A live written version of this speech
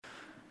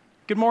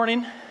Good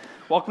morning.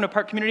 Welcome to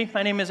Park Community.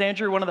 My name is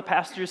Andrew, one of the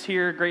pastors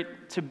here.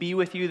 Great to be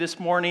with you this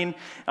morning.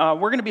 We're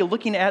going to be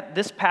looking at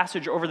this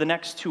passage over the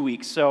next 2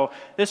 weeks. So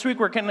this week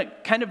we're going to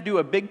kind of do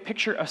a big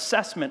picture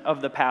assessment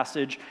of the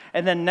passage,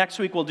 and then next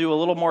week we'll do a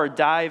little more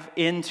dive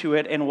into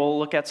it, and we'll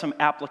look at some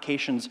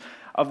applications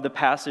of the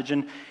passage.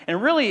 And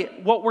really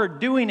what we're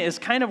doing is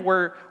kind of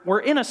we're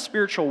in a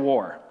spiritual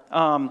war.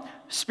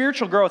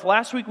 Spiritual growth.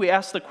 Last week we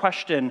asked the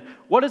question,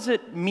 what does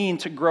it mean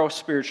to grow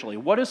spiritually?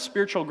 What does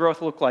spiritual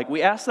growth look like?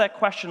 We asked that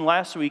question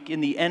last week in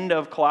the end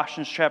of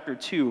Colossians chapter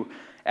 2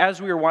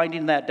 as we were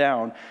winding that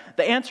down.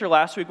 The answer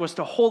last week was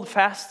to hold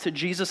fast to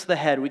Jesus the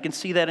head. We can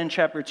see that in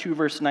chapter 2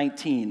 verse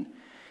 19. It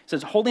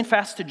says, holding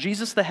fast to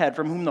Jesus the head,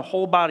 from whom the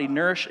whole body,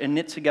 nourished and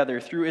knit together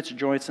through its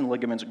joints and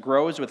ligaments,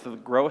 grows with the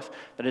growth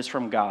that is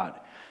from God.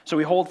 So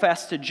we hold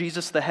fast to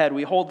Jesus the head.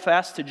 We hold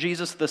fast to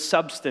Jesus the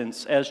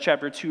substance, as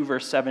chapter 2,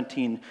 verse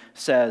 17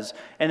 says.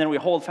 And then we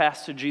hold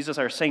fast to Jesus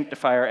our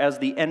sanctifier, as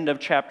the end of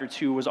chapter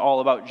 2 was all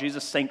about.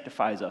 Jesus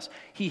sanctifies us.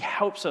 He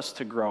helps us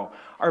to grow.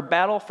 Our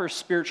battle for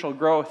spiritual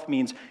growth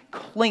means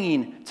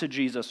clinging to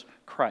Jesus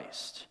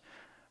Christ.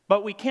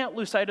 But we can't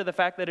lose sight of the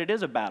fact that it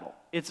is a battle.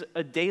 It's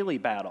a daily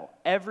battle,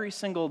 every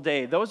single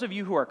day. Those of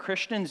you who are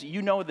Christians,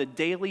 you know the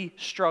daily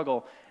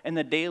struggle and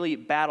the daily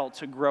battle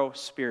to grow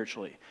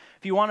spiritually.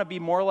 If you want to be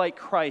more like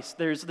Christ,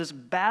 there's this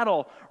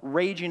battle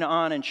raging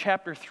on, and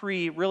chapter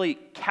 3 really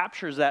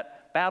captures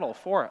that battle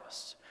for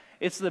us.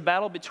 It's the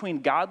battle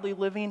between godly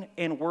living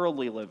and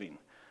worldly living.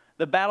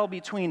 The battle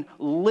between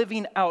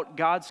living out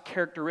God's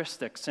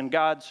characteristics and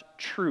God's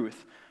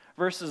truth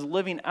versus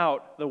living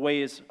out the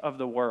ways of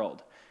the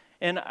world.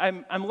 And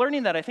I'm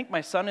learning that I think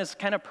my son is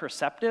kind of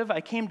perceptive.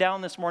 I came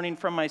down this morning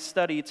from my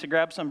study to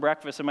grab some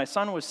breakfast, and my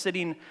son was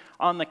sitting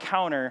on the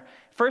counter.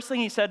 First thing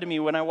he said to me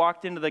when I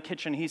walked into the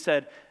kitchen, he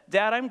said,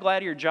 "Dad, I'm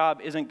glad your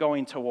job isn't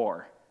going to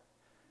war."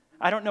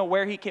 I don't know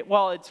where he came.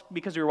 Well, it's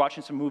because we were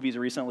watching some movies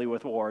recently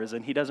with wars,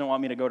 and he doesn't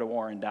want me to go to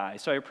war and die.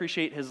 So I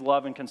appreciate his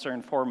love and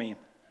concern for me.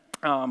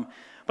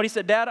 But he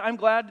said, "Dad, I'm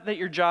glad that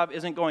your job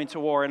isn't going to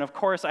war." And of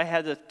course, I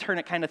had to turn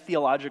it kind of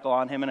theological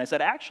on him. And I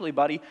said, "Actually,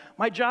 buddy,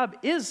 my job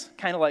is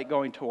kind of like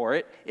going to war.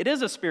 It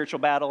is a spiritual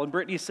battle." And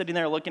Brittany's sitting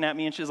there looking at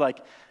me, and she's like,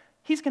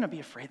 "He's going to be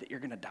afraid that you're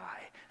going to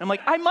die." And I'm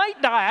like, "I might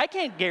die. I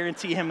can't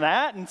guarantee him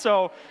that." And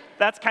so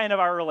that's kind of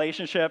our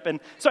relationship.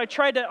 And so I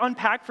tried to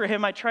unpack for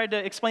him. I tried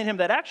to explain to him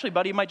that, actually,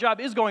 buddy, my job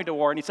is going to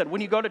war. And he said,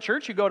 "When you go to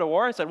church, you go to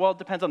war?" I said, "Well, it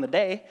depends on the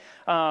day."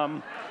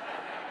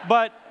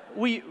 But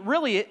we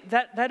really,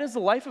 that is the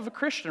life of a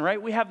Christian, right?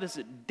 We have this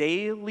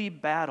daily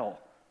battle.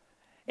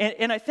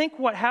 And I think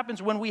what happens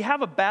when we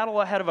have a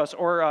battle ahead of us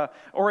or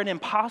an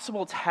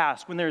impossible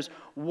task, when there's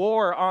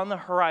war on the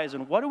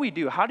horizon, what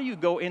do? How do you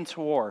go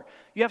into war?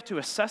 You have to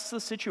assess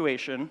the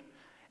situation,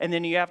 and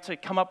then you have to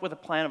come up with a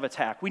plan of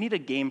attack. We need a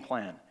game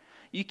plan.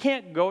 You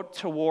can't go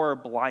to war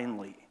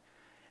blindly.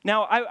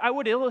 Now, I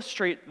would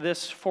illustrate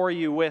this for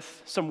you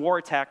with some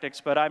war tactics,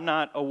 but I'm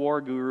not a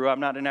war guru. I'm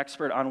not an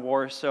expert on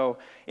war. So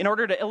in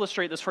order to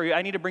illustrate this for you,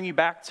 I need to bring you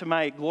back to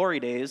my glory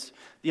days,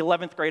 the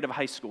 11th grade of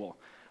high school.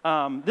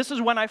 This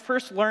is when I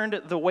first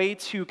learned the way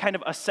to kind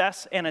of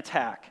assess and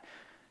attack.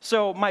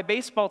 So my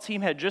baseball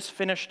team had just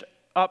finished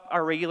up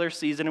our regular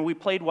season, and we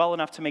played well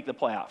enough to make the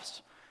playoffs,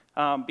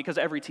 because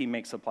every team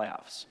makes the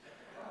playoffs.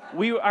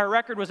 Our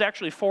record was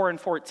actually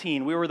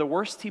 4-14. We were the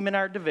worst team in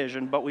our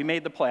division, but we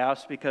made the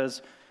playoffs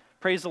because,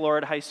 praise the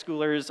Lord, high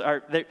schoolers,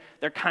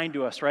 they're kind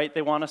to us, right?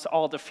 They want us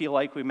all to feel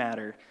like we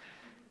matter.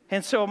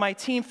 And so my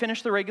team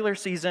finished the regular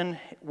season.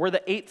 We're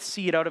the 8th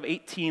seed out of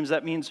 8 teams.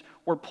 That means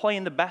we're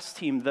playing the best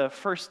team, the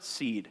first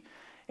seed.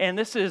 And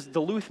this is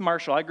Duluth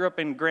Marshall. I grew up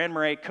in Grand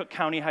Marais, Cook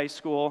County High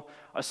School,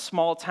 a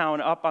small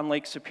town up on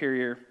Lake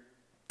Superior.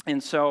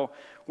 And so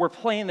we're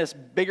playing this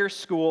bigger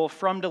school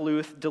from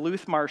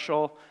Duluth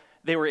Marshall.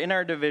 They were in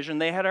our division.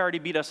 They had already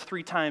beat us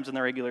 3 times in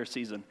the regular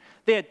season.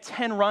 They had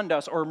 10-runned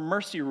us or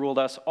mercy ruled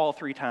us all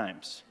 3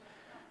 times.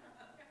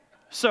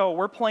 So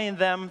we're playing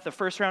them the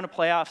first round of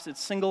playoffs.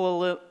 It's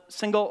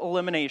single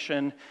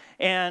elimination.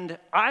 And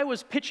I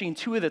was pitching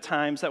 2 of the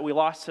times that we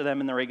lost to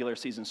them in the regular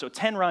season. So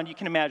 10-run, you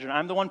can imagine,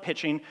 I'm the one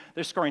pitching.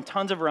 They're scoring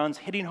tons of runs,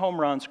 hitting home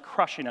runs,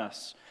 crushing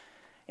us.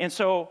 And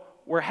so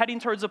we're heading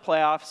towards the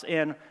playoffs,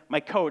 and my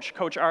coach,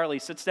 Coach Arley,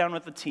 sits down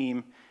with the team,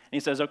 and he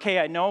says, "Okay,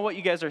 I know what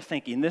you guys are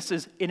thinking. This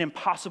is an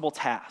impossible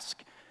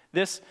task.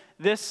 This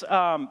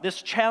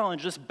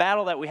challenge, this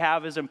battle that we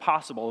have is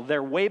impossible.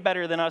 They're way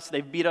better than us.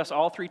 They've beat us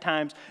all 3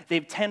 times.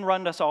 They've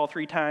 10-runned us all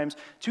 3 times.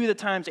 2 of the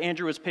times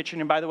Andrew was pitching,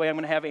 and by the way, I'm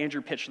going to have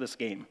Andrew pitch this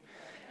game."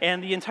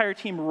 And the entire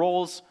team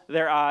rolls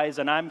their eyes,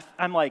 and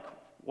I'm like,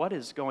 "What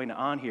is going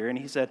on here?" And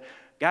he said,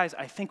 "Guys,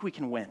 I think we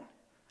can win.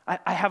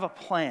 I have a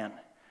plan.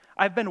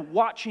 I've been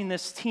watching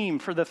this team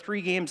for the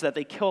 3 games that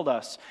they killed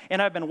us,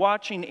 and I've been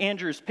watching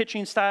Andrew's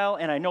pitching style,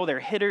 and I know their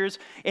hitters,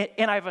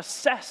 and I've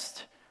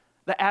assessed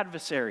the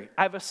adversary.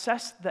 I've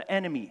assessed the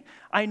enemy.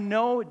 I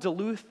know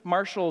Duluth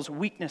Marshall's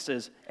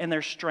weaknesses and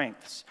their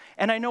strengths,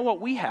 and I know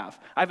what we have.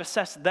 I've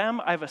assessed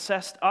them, I've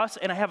assessed us,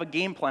 and I have a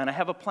game plan. I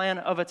have a plan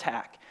of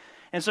attack."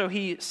 And so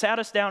he sat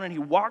us down, and he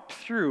walked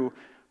through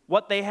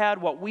what they had,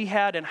 what we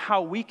had, and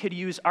how we could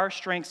use our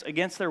strengths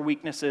against their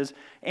weaknesses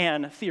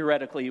and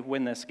theoretically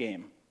win this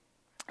game.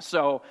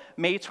 So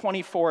May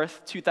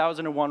 24th,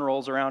 2001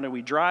 rolls around, and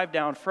we drive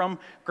down from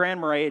Grand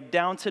Marais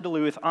down to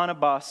Duluth on a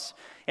bus,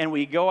 and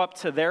we go up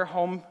to their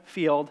home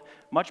field,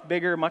 much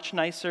bigger, much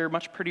nicer,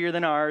 much prettier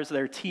than ours.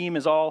 Their team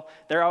is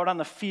they're out on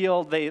the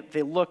field. They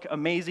look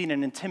amazing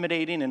and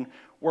intimidating, and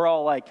we're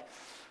all like,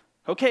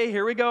 okay,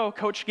 here we go.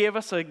 Coach gave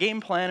us a game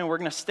plan, and we're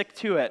going to stick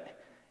to it.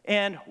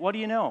 And what do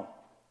you know?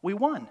 We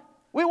won.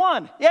 We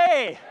won.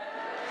 Yay!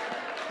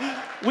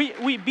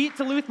 We beat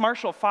Duluth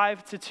Marshall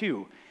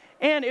 5-2.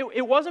 And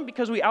it wasn't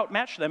because we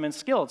outmatched them in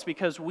skill. It's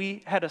because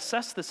we had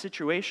assessed the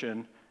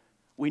situation.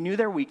 We knew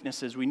their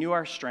weaknesses. We knew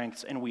our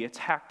strengths, and we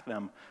attacked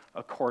them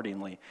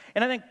accordingly.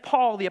 And I think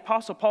Paul, the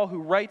Apostle Paul,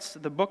 who writes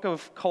the book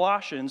of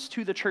Colossians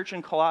to the church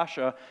in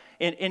Colossia,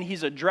 and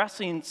he's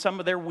addressing some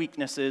of their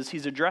weaknesses.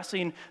 He's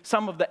addressing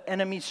some of the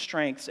enemy's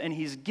strengths, and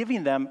he's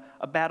giving them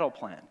a battle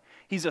plan.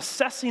 He's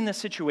assessing the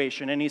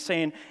situation, and he's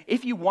saying,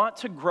 if you want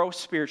to grow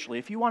spiritually,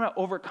 if you want to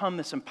overcome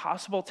this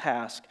impossible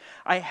task,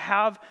 I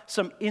have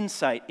some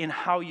insight in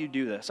how you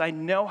do this. I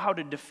know how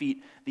to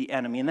defeat the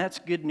enemy, and that's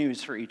good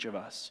news for each of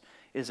us,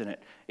 isn't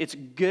it? It's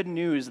good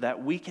news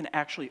that we can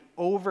actually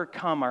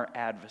overcome our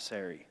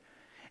adversary.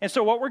 And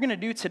so what we're going to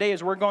do today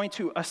is we're going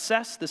to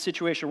assess the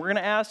situation. We're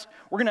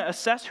going to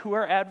assess who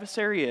our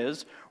adversary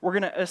is. We're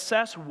going to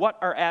assess what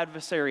our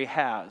adversary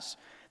has.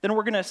 Then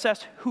we're going to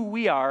assess who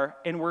we are,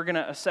 and we're going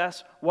to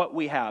assess what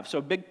we have. So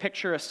big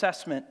picture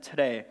assessment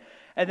today.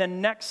 And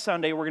then next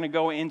Sunday, we're going to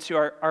go into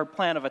our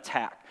plan of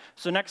attack.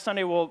 So next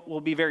Sunday, we'll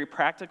be very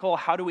practical.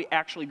 How do we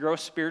actually grow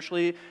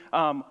spiritually?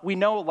 We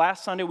know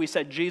last Sunday we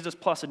said Jesus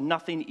plus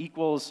nothing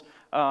equals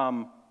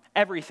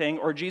everything,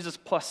 or Jesus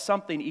plus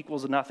something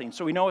equals nothing.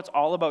 So we know it's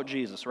all about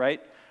Jesus,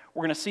 right?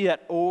 We're going to see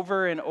that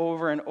over and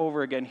over and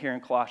over again here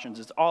in Colossians.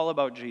 It's all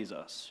about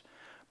Jesus.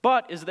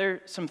 But is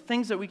there some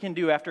things that we can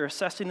do after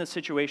assessing the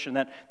situation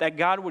that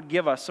God would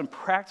give us some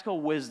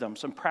practical wisdom,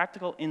 some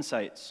practical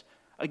insights,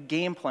 a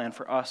game plan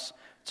for us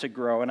to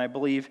grow? And I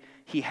believe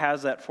he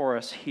has that for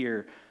us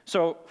here.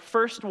 So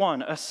first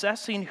one,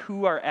 assessing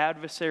who our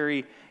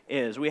adversary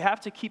is. We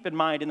have to keep in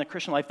mind in the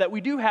Christian life that we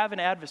do have an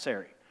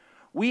adversary.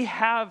 We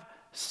have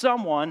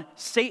someone,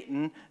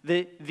 Satan,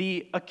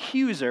 the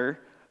accuser,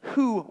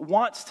 who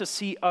wants to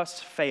see us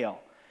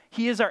fail.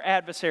 He is our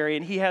adversary,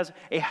 and he has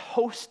a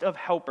host of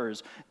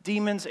helpers,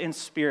 demons and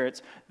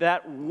spirits,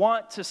 that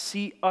want to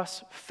see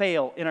us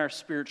fail in our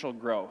spiritual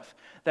growth,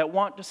 that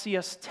want to see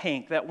us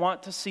tank, that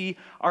want to see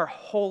our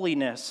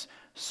holiness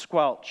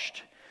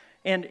squelched.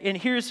 And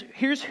here's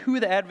who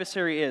the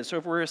adversary is. So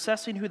if we're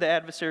assessing who the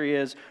adversary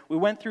is, we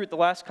went through it the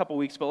last couple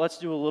weeks, but let's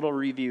do a little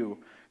review.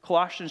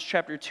 Colossians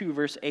chapter 2,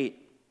 verse 8.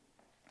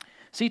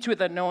 See to it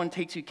that no one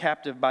takes you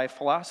captive by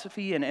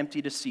philosophy and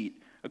empty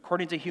deceit,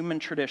 according to human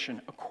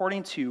tradition,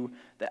 according to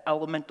the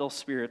elemental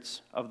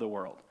spirits of the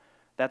world.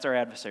 That's our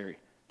adversary,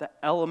 the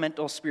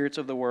elemental spirits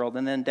of the world.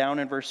 And then down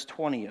in verse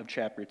 20 of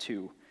chapter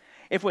 2,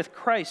 if with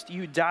Christ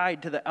you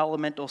died to the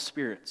elemental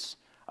spirits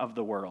of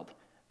the world,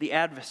 the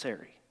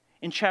adversary.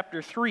 In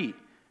chapter 3,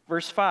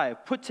 verse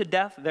 5, put to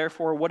death,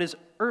 therefore, what is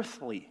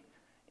earthly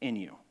in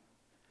you.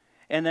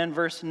 And then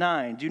verse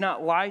 9, do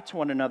not lie to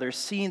one another,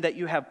 seeing that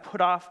you have put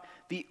off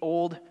the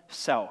old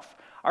self.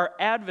 Our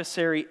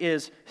adversary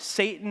is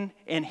Satan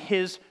and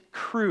his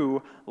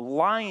crew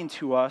lying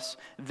to us.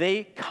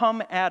 They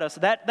come at us.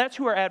 That's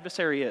who our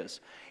adversary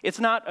is. It's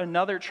not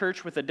another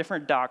church with a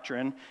different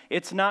doctrine.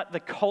 It's not the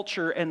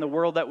culture and the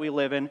world that we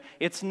live in.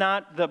 It's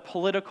not the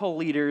political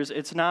leaders.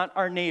 It's not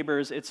our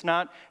neighbors. It's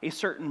not a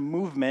certain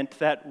movement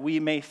that we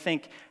may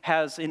think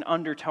has an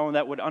undertone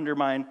that would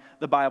undermine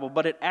the Bible,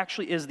 but it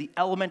actually is the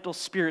elemental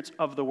spirits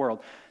of the world.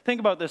 Think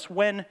about this.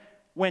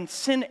 When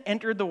sin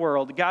entered the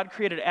world, God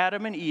created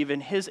Adam and Eve in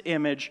his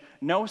image,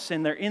 no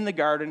sin. They're in the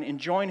garden,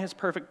 enjoying his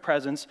perfect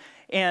presence.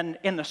 And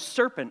the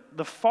serpent,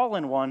 the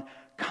fallen one,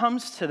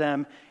 comes to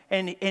them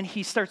and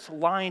he starts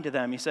lying to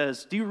them. He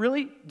says, do you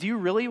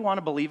really want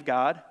to believe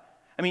God?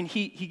 I mean,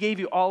 he gave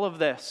you all of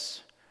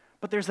this,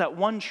 but there's that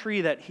one tree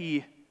that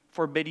he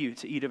forbid you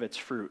to eat of its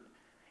fruit.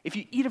 If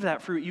you eat of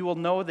that fruit, you will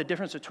know the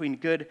difference between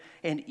good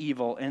and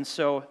evil. And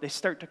so they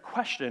start to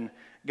question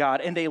God,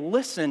 and they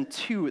listen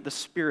to the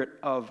spirit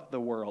of the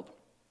world,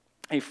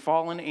 a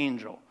fallen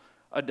angel,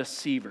 a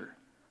deceiver.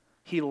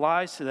 He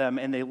lies to them,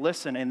 and they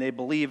listen, and they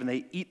believe, and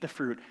they eat the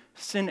fruit.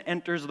 Sin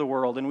enters the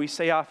world, and we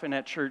say often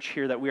at church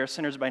here that we are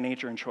sinners by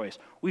nature and choice.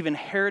 We've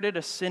inherited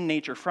a sin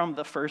nature from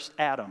the first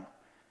Adam.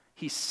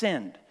 He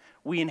sinned.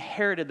 We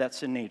inherited that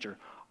sin nature.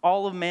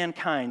 All of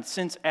mankind,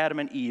 since Adam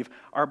and Eve,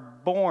 are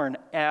born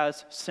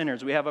as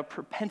sinners. We have a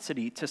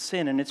propensity to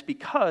sin, and it's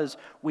because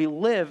we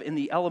live in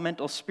the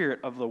elemental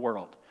spirit of the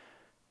world.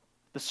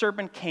 The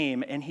serpent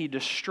came, and he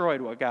destroyed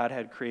what God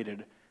had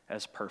created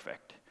as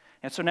perfect.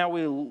 And so now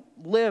we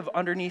live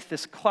underneath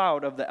this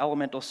cloud of the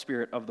elemental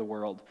spirit of the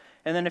world.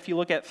 And then if you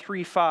look at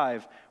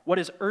 3:5, what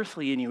is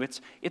earthly in you?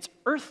 It's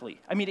earthly.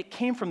 I mean, it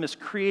came from this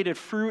created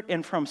fruit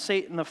and from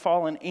Satan, the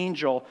fallen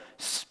angel,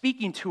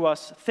 speaking to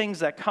us things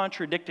that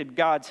contradicted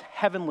God's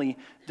heavenly,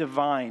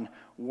 divine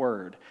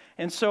word.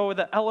 And so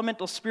the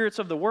elemental spirits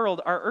of the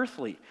world are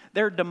earthly.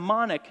 They're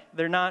demonic.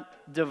 They're not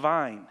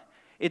divine.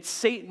 It's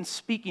Satan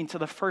speaking to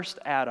the first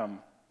Adam,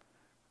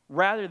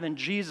 rather than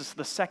Jesus,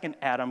 the second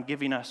Adam,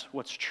 giving us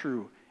what's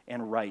true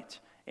and right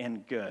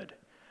and good.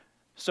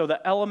 So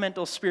the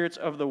elemental spirits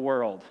of the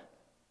world.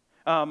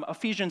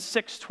 Ephesians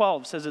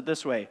 6:12 says it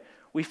this way: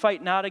 we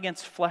fight not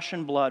against flesh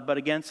and blood, but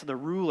against the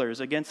rulers,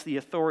 against the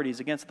authorities,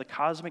 against the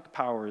cosmic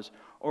powers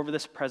over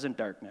this present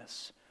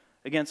darkness,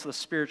 against the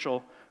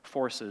spiritual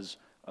forces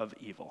of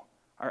evil.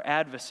 Our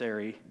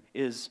adversary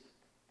is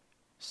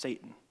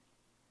Satan,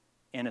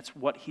 and it's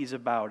what he's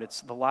about.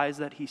 It's the lies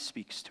that he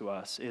speaks to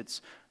us.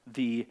 It's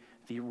the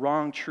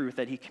wrong truth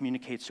that he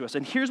communicates to us.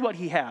 And here's what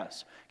he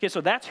has. Okay, so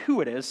that's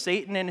who it is: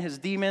 Satan and his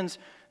demons,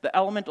 the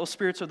elemental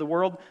spirits of the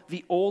world,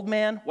 the old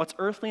man, what's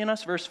earthly in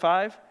us, verse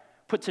 5,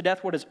 put to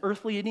death what is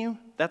earthly in you,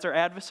 that's our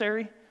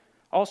adversary.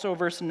 Also,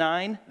 verse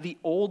 9, the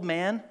old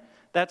man,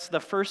 that's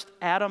the first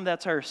Adam,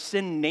 that's our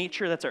sin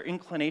nature, that's our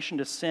inclination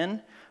to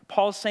sin.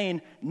 Paul's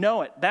saying,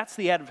 know it, that's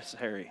the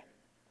adversary.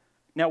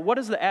 Now, what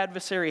does the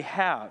adversary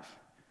have?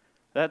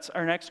 That's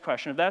our next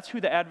question. If that's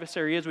who the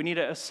adversary is, we need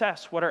to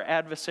assess what our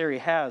adversary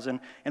has. And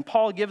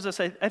Paul gives us,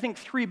 I think,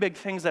 three big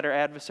things that our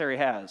adversary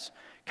has: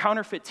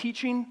 counterfeit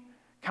teaching,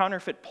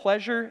 counterfeit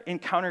pleasure,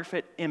 and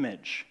counterfeit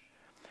image.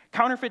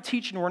 Counterfeit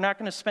teaching, we're not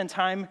going to spend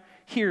time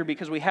here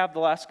because we have the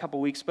last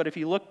couple weeks, but if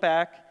you look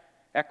back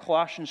at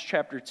Colossians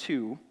chapter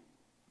 2,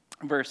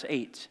 verse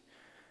 8,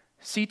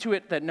 see to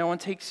it that no one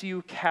takes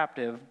you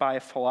captive by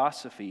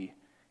philosophy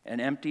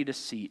and empty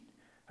deceit,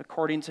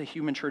 according to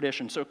human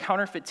tradition. So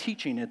counterfeit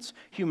teaching, it's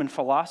human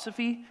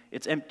philosophy,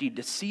 it's empty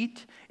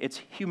deceit, it's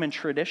human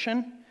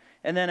tradition.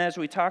 And then as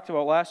we talked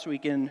about last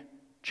week in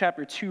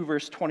chapter 2,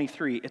 verse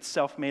 23, it's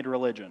self-made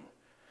religion.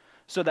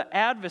 So the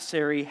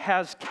adversary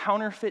has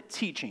counterfeit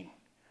teaching.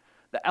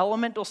 The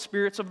elemental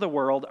spirits of the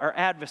world, our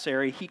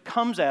adversary, he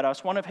comes at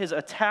us. One of his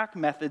attack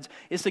methods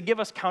is to give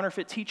us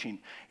counterfeit teaching.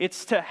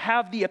 It's to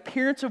have the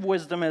appearance of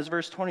wisdom, as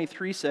verse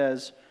 23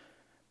 says,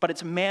 but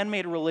it's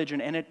man-made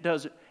religion, and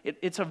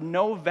it's of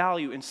no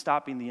value in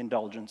stopping the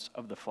indulgence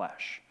of the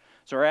flesh.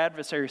 So our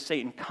adversary,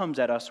 Satan, comes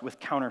at us with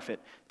counterfeit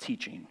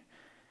teaching.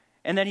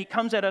 And then he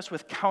comes at us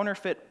with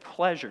counterfeit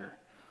pleasure.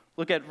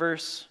 Look at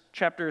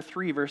chapter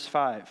 3, verse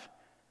 5.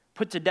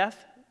 Put to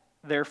death,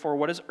 therefore,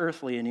 what is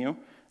earthly in you.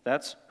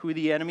 That's who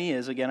the enemy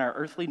is. Again, our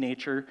earthly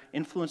nature,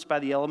 influenced by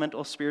the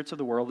elemental spirits of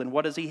the world. And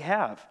what does he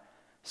have?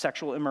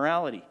 Sexual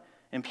immorality,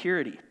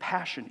 impurity,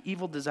 passion,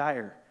 evil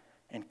desire,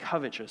 and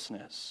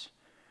covetousness,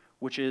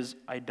 which is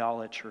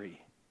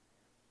idolatry.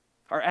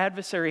 Our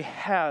adversary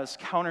has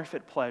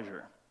counterfeit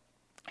pleasure.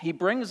 He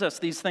brings us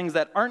these things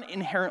that aren't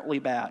inherently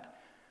bad.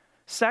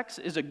 Sex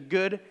is a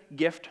good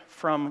gift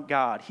from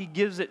God. He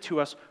gives it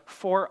to us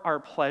for our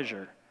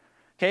pleasure.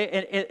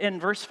 Okay,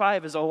 and verse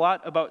 5 is a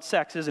lot about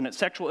sex, isn't it?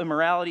 Sexual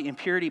immorality,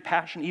 impurity,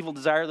 passion, evil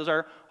desire, those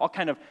are all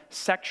kind of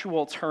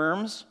sexual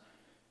terms.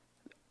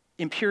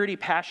 Impurity,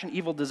 passion,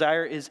 evil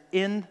desire is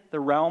in the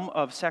realm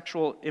of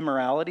sexual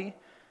immorality.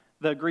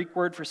 The Greek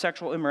word for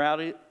sexual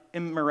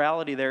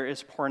immorality there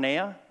is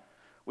porneia,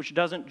 which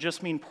doesn't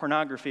just mean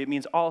pornography. It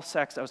means all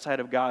sex outside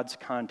of God's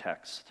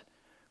context,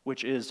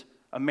 which is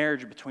a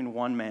marriage between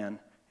one man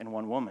and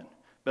one woman,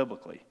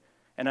 biblically.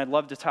 And I'd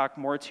love to talk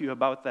more to you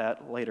about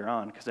that later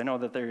on, because I know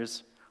that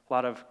there's a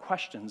lot of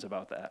questions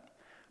about that.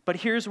 But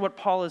here's what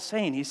Paul is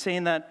saying. He's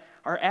saying that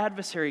our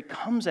adversary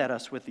comes at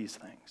us with these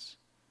things.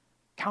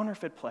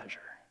 Counterfeit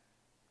pleasure.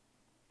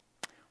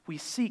 We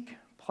seek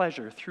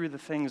pleasure through the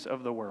things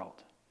of the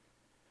world.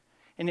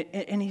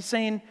 And he's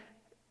saying,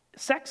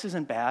 sex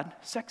isn't bad.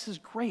 Sex is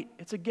great.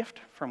 It's a gift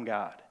from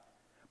God.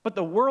 But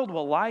the world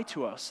will lie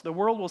to us. The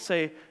world will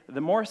say,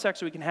 the more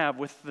sex we can have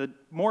with the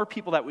more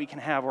people that we can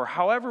have, or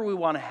however we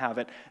want to have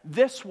it,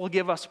 this will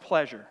give us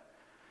pleasure.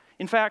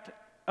 In fact,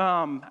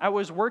 I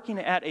was working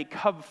at a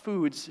Cub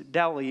Foods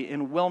deli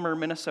in Wilmer,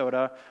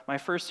 Minnesota, my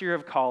first year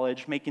of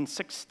college, making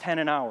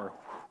 $6.10 an hour.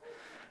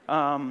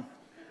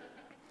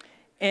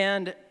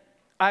 And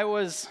I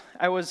was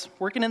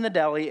working in the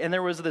deli, and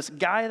there was this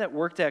guy that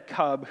worked at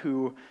Cub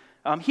who,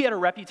 he had a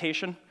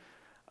reputation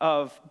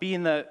of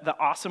being the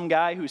awesome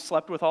guy who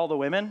slept with all the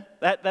women.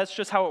 That's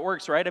just how it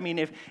works, right? I mean,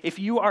 if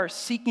you are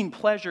seeking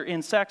pleasure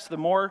in sex, the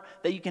more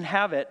that you can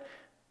have it,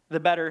 the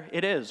better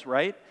it is,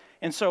 right?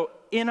 And so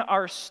in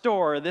our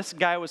store, this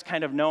guy was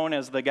kind of known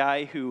as the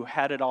guy who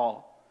had it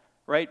all,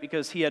 right?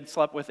 Because he had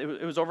slept with,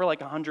 it was over like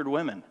 100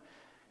 women.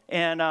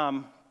 And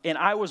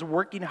I was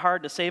working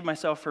hard to save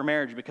myself for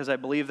marriage because I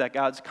believe that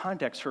God's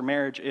context for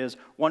marriage is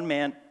one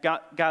man,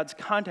 God's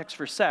context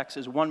for sex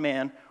is one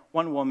man,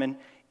 one woman,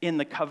 in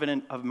the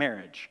covenant of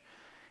marriage.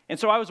 And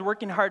so I was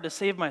working hard to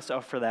save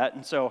myself for that.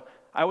 And so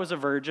I was a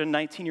virgin,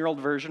 19-year-old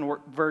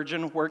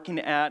virgin working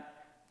at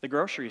the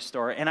grocery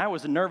store, and I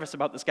was nervous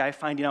about this guy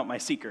finding out my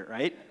secret,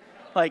 right?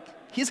 Like,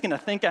 he's going to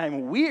think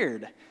I'm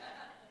weird.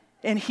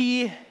 And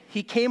he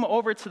came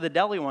over to the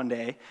deli one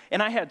day,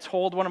 and I had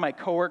told one of my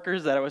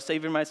coworkers that I was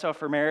saving myself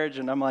for marriage,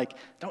 and I'm like,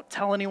 don't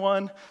tell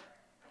anyone.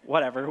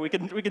 Whatever, we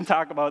can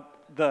talk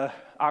about the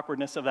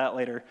awkwardness of that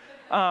later.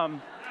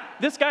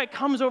 This guy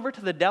comes over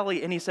to the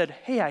deli, and he said,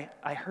 hey,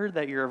 I heard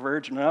that you're a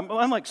virgin. And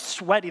I'm like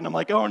sweating. I'm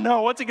like, oh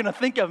no, what's he going to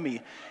think of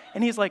me?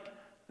 And he's like,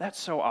 that's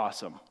so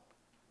awesome.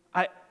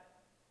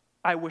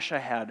 I wish I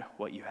had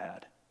what you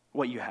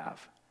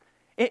have.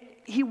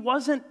 He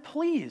wasn't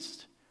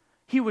pleased.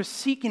 He was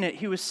seeking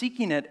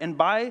it, and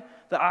by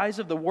the eyes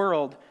of the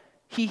world,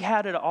 he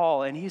had it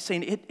all, and he's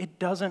saying it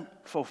doesn't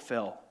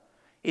fulfill.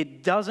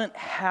 It doesn't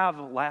have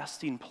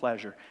lasting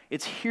pleasure.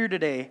 It's here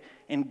today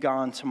and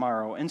gone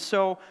tomorrow. And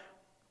so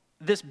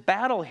this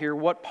battle here,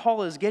 what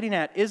Paul is getting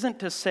at, isn't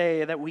to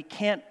say that we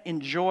can't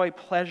enjoy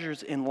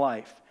pleasures in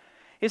life.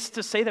 It's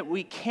to say that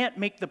we can't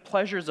make the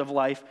pleasures of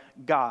life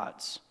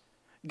God's.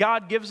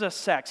 God gives us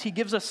sex. He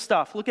gives us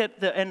stuff. Look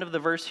at the end of the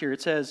verse here.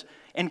 It says,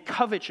 and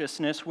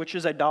covetousness, which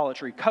is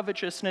idolatry.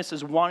 Covetousness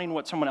is wanting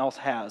what someone else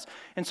has.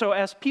 And so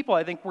as people,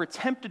 I think we're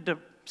tempted to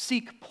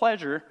seek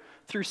pleasure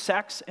through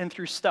sex and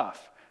through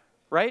stuff,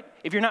 right?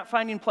 If you're not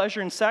finding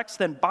pleasure in sex,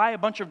 then buy a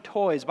bunch of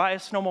toys, buy a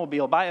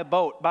snowmobile, buy a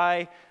boat,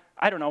 buy,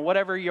 I don't know,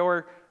 whatever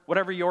your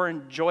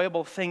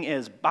enjoyable thing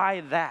is,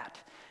 buy that.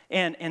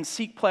 And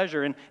seek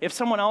pleasure. And if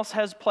someone else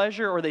has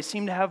pleasure or they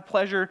seem to have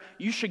pleasure,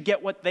 you should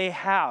get what they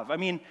have. I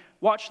mean,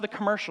 watch the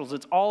commercials.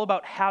 It's all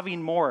about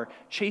having more,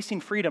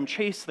 chasing freedom.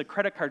 Chase, the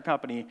credit card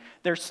company,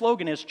 their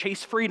slogan is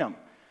chase freedom.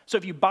 So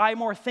if you buy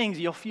more things,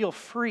 you'll feel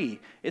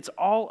free. It's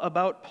all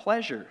about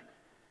pleasure.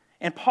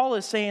 And Paul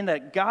is saying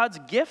that God's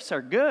gifts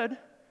are good.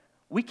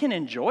 We can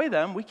enjoy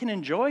them. We can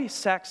enjoy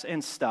sex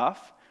and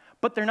stuff,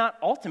 but they're not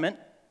ultimate.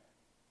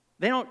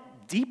 They don't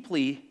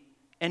deeply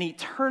and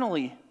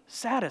eternally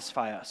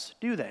satisfy us,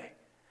 do they?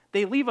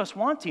 They leave us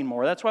wanting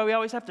more. That's why we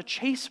always have to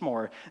chase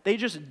more. They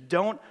just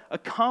don't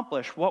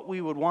accomplish what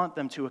we would want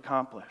them to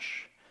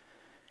accomplish.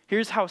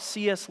 Here's how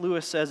C.S.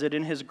 Lewis says it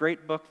in his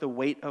great book, The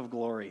Weight of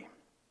Glory.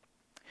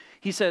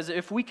 He says,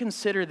 if we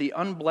consider the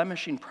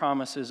unblemishing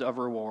promises of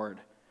reward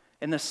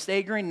and the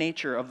staggering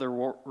nature of the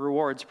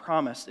rewards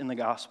promised in the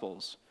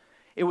Gospels,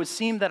 it would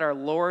seem that our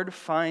Lord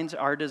finds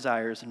our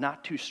desires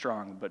not too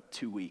strong, but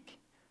too weak.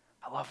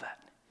 I love that.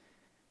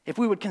 If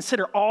we would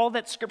consider all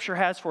that Scripture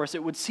has for us,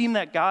 it would seem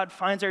that God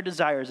finds our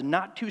desires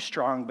not too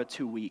strong, but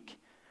too weak.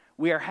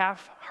 We are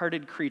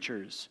half-hearted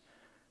creatures,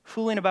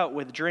 fooling about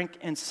with drink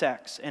and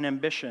sex and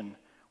ambition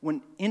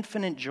when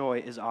infinite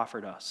joy is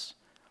offered us,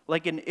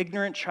 like an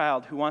ignorant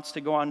child who wants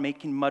to go on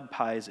making mud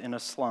pies in a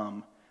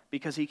slum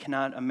because he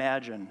cannot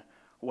imagine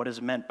what is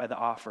meant by the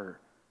offer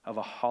of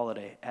a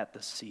holiday at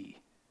the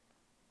sea.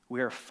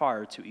 We are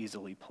far too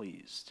easily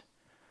pleased.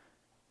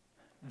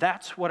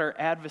 That's what our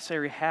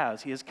adversary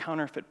has. He has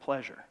counterfeit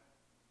pleasure.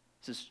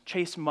 He says,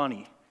 chase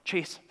money,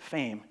 chase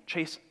fame,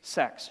 chase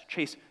sex,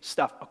 chase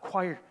stuff,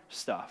 acquire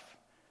stuff,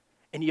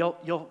 and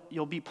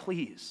you'll be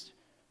pleased.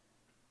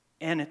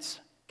 And it's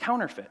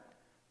counterfeit.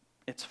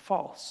 It's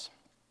false.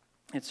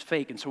 It's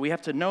fake. And so we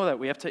have to know that.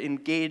 We have to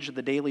engage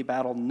the daily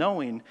battle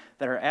knowing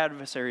that our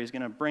adversary is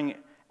going to bring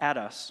at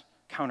us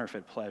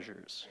counterfeit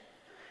pleasures.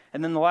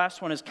 And then the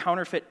last one is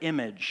counterfeit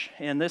image.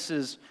 And this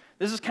is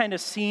kind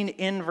of seen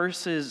in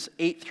verses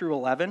 8 through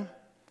 11.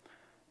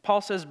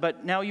 Paul says,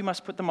 but now you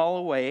must put them all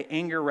away,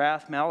 anger,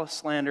 wrath, malice,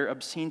 slander,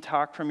 obscene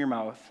talk from your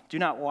mouth. Do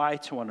not lie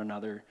to one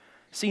another,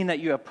 seeing that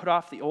you have put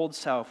off the old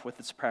self with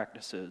its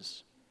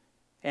practices,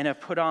 and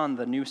have put on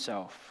the new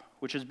self,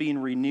 which is being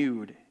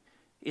renewed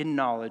in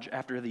knowledge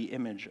after the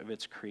image of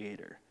its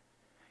creator.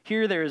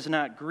 Here there is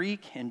not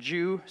Greek and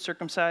Jew,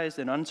 circumcised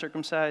and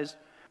uncircumcised,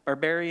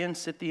 barbarian,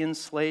 Scythian,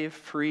 slave,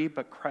 free,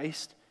 but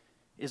Christ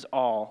is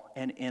all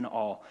and in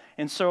all.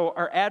 And so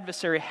our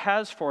adversary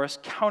has for us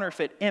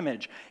counterfeit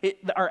image.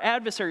 Our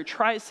adversary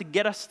tries to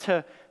get us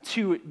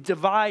to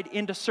divide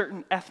into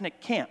certain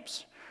ethnic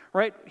camps.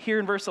 Right here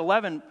in verse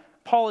 11,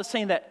 Paul is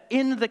saying that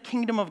in the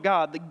kingdom of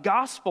God, the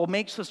gospel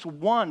makes us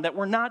one, that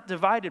we're not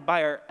divided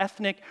by our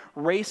ethnic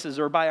races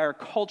or by our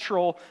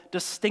cultural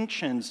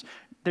distinctions.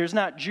 There's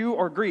not Jew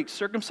or Greek,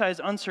 circumcised,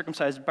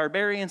 uncircumcised,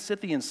 barbarian,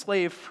 Scythian,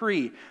 slave,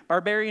 free.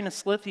 Barbarian and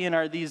Scythian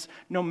are these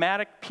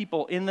nomadic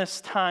people in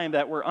this time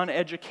that were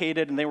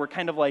uneducated, and they were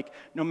kind of like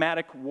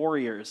nomadic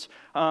warriors.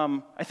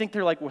 I think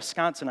they're like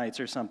Wisconsinites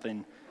or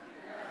something.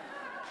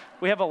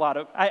 We have a lot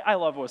of, I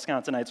love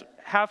Wisconsinites.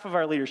 Half of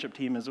our leadership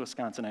team is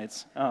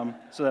Wisconsinites,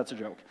 so that's a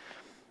joke.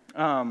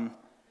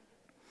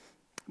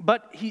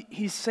 But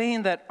he's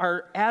saying that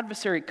our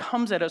adversary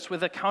comes at us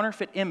with a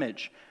counterfeit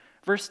image.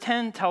 Verse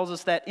 10 tells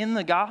us that in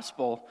the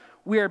gospel,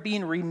 we are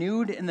being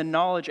renewed in the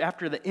knowledge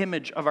after the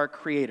image of our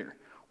Creator.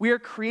 We are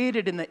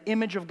created in the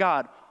image of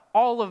God,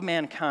 all of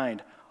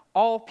mankind,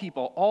 all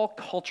people, all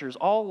cultures,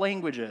 all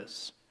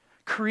languages,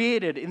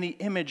 created in the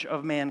image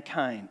of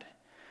mankind.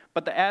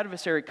 But the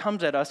adversary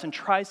comes at us and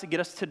tries to get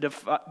us to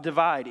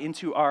divide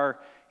into our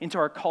into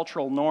our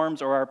cultural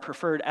norms or our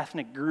preferred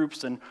ethnic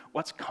groups and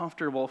what's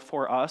comfortable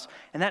for us,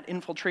 and that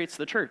infiltrates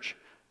the church,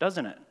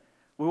 doesn't it?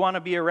 We want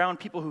to be around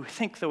people who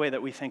think the way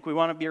that we think. We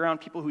want to be around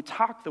people who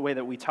talk the way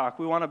that we talk.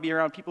 We want to be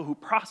around people who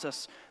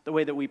process the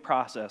way that we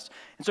process.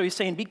 And so he's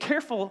saying, be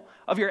careful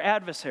of your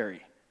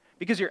adversary,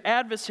 because your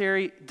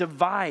adversary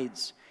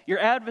divides. Your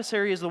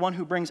adversary is the one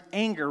who brings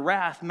anger,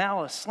 wrath,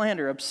 malice,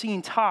 slander,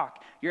 obscene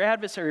talk. Your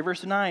adversary,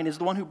 verse 9, is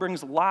the one who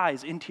brings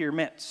lies into your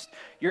midst.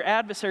 Your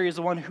adversary is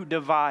the one who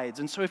divides.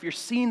 And so if you're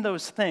seeing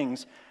those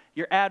things,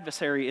 your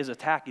adversary is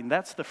attacking.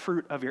 That's the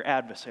fruit of your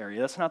adversary.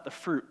 That's not the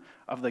fruit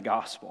of the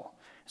gospel.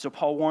 So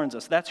Paul warns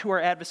us, that's who our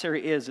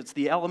adversary is. It's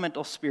the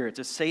elemental spirits.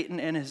 It's Satan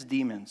and his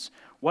demons.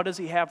 What does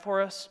he have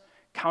for us?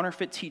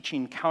 Counterfeit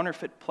teaching,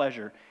 counterfeit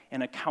pleasure,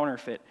 and a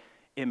counterfeit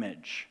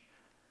image.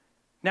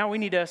 Now we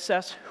need to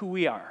assess who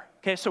we are.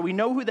 Okay, so we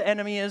know who the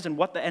enemy is and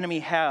what the enemy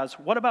has.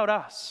 What about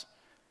us?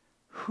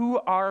 Who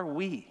are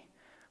we?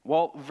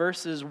 Well,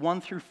 verses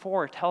 1 through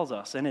 4 tells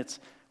us, and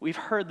we've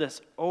heard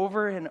this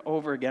over and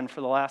over again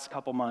for the last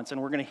couple months,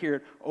 and we're going to hear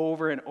it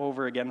over and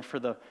over again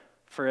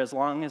for as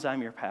long as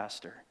I'm your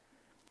pastor.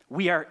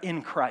 We are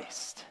in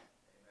Christ.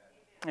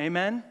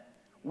 Amen?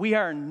 We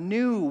are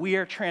new. We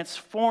are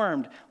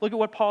transformed. Look at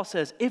what Paul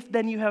says. If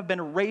then you have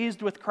been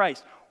raised with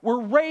Christ.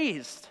 We're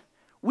raised.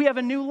 We have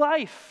a new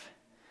life.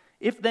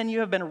 If then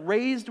you have been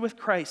raised with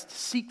Christ,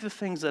 seek the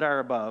things that are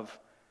above,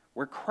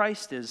 where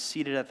Christ is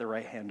seated at the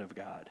right hand of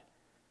God.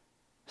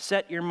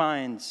 Set your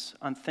minds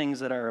on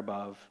things that are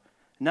above,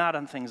 not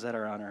on things that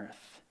are on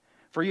earth.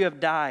 For you have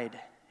died,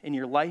 and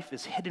your life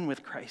is hidden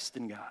with Christ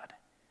in God.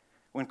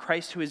 When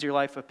Christ, who is your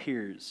life,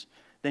 appears,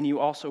 then you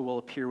also will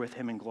appear with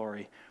him in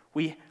glory.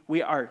 We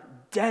are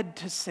dead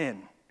to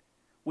sin.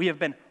 We have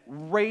been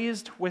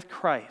raised with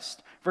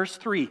Christ. Verse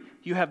 3,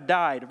 you have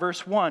died.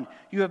 Verse 1,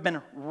 you have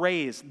been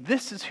raised.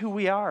 This is who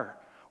we are.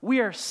 We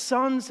are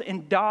sons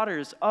and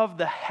daughters of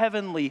the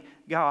heavenly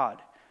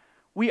God.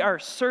 We are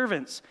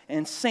servants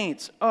and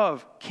saints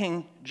of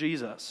King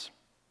Jesus.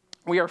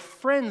 We are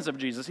friends of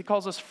Jesus. He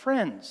calls us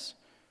friends.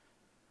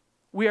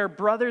 We are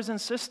brothers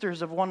and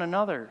sisters of one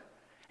another.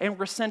 And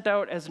we're sent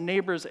out as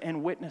neighbors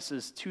and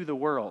witnesses to the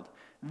world.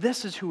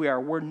 This is who we are.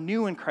 We're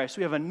new in Christ.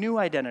 We have a new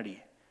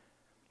identity.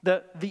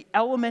 The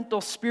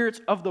elemental spirits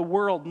of the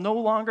world no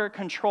longer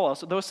control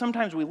us, though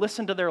sometimes we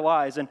listen to their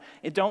lies, and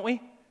don't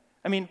we?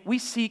 I mean, we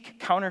receive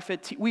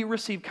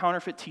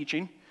counterfeit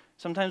teaching.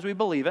 Sometimes we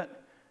believe it.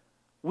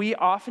 We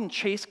often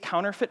chase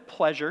counterfeit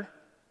pleasure,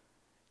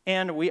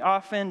 and we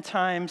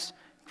oftentimes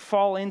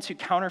fall into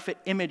counterfeit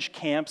image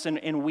camps,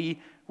 and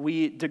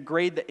we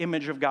degrade the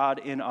image of God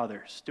in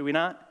others. Do we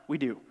not? We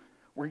do.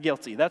 We're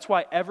guilty. That's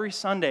why every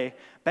Sunday,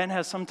 Ben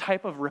has some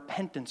type of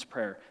repentance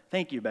prayer.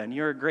 Thank you, Ben.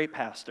 You're a great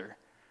pastor.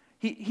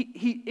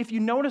 He if you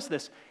notice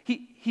this,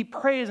 he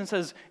prays and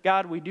says,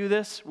 God, we do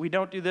this, we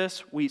don't do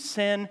this, we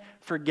sin,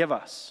 forgive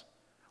us.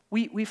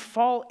 We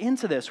fall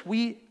into this.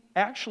 We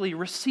actually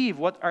receive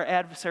what our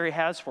adversary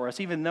has for us,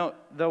 even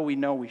though we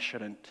know we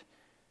shouldn't.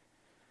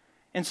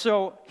 And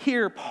so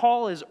here,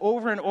 Paul is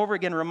over and over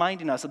again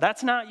reminding us that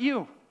that's not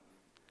you.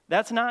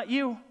 That's not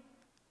you.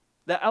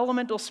 The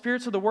elemental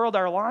spirits of the world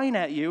are lying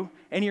at you,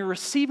 and you're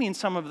receiving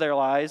some of their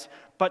lies,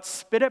 but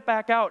spit it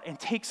back out and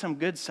take some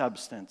good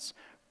substance.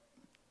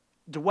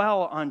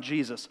 Dwell on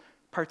Jesus.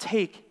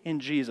 Partake in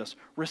Jesus.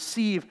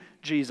 Receive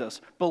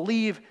Jesus.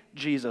 Believe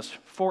Jesus.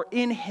 For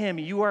in him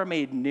you are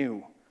made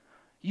new.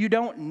 You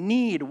don't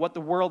need what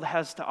the world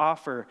has to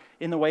offer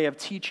in the way of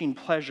teaching,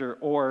 pleasure,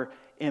 or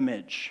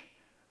image.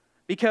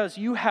 Because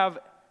you have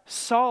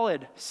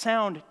solid,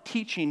 sound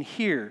teaching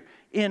here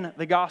in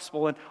the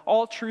gospel. And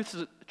all truth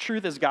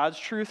is God's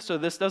truth, so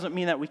this doesn't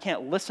mean that we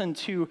can't listen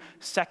to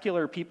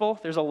secular people.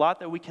 There's a lot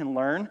that we can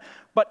learn.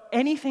 But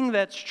anything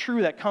that's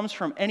true that comes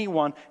from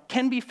anyone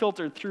can be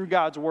filtered through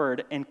God's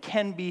word and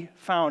can be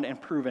found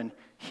and proven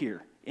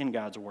here in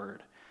God's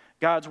word.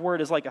 God's word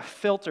is like a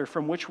filter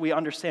from which we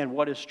understand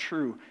what is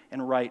true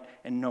and right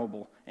and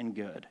noble and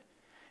good.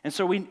 And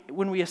so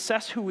when we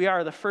assess who we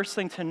are, the first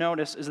thing to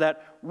notice is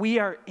that we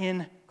are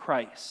in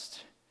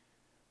Christ.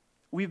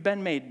 We've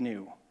been made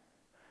new.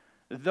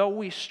 Though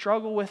we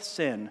struggle with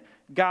sin,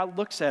 God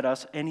looks at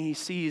us and he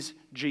sees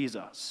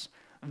Jesus.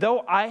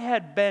 Though I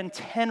had been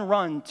 10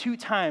 run 2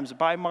 times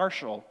by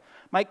Marshall,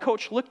 my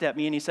coach looked at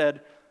me and he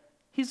said,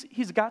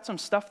 he's got some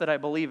stuff that I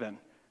believe in.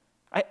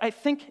 I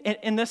think,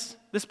 and this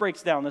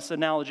breaks down, this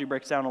analogy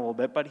breaks down a little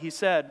bit, but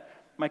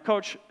my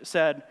coach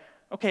said,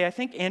 okay, I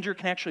think Andrew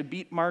can actually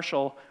beat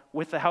Marshall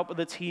with the help of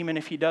the team, and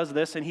if he does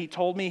this, and he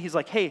told me, he's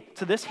like, hey,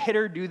 to this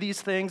hitter, do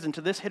these things, and to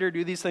this hitter,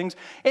 do these things.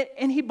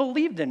 And he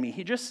believed in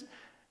me.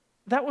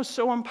 That was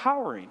so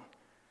empowering.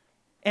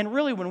 And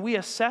really, when we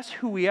assess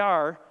who we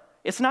are,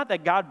 it's not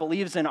that God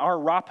believes in our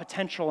raw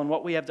potential and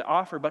what we have to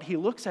offer, but he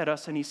looks at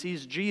us and he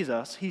sees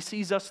Jesus. He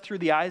sees us through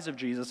the eyes of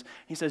Jesus.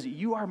 He says,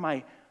 you are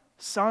my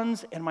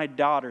sons and my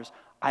daughters.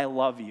 I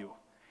love you.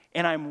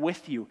 And I'm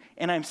with you,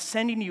 and I'm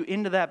sending you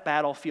into that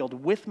battlefield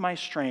with my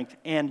strength,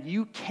 and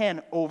you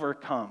can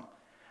overcome.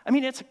 I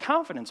mean, it's a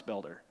confidence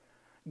builder.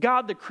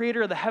 God, the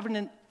creator of the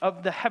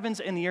heavens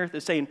and the earth,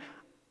 is saying,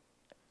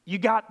 You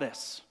got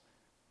this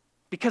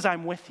because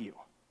I'm with you.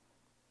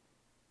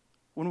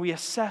 When we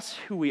assess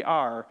who we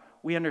are,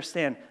 we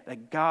understand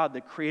that God,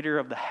 the creator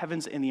of the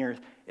heavens and the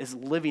earth, is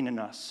living in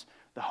us,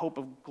 the hope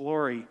of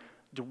glory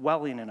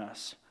dwelling in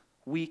us.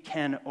 We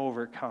can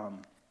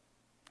overcome.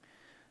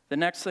 The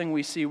next thing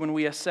we see when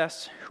we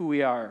assess who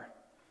we are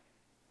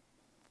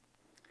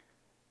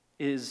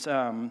is,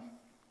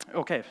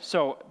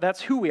 so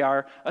that's who we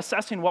are,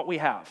 assessing what we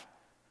have.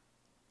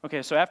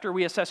 Okay, so after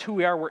we assess who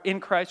we are, we're in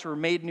Christ, we're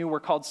made new,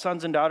 we're called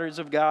sons and daughters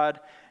of God.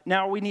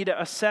 Now we need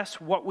to assess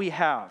what we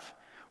have.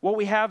 What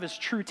we have is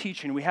true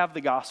teaching. We have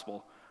the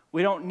gospel.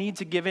 We don't need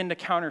to give in to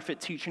counterfeit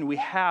teaching. We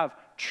have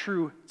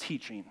true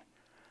teaching.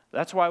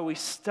 That's why we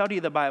study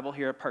the Bible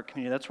here at Park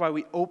Community. That's why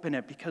we open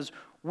it, because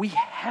we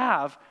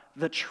have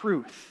the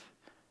truth.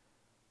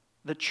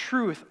 The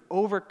truth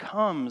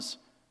overcomes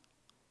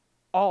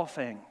all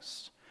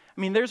things.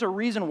 I mean, there's a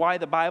reason why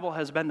the Bible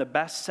has been the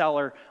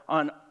bestseller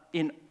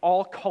in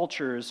all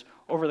cultures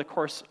over the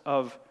course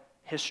of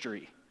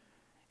history.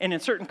 And in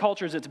certain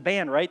cultures, it's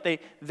banned, right?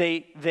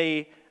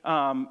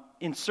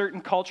 In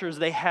certain cultures,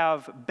 they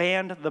have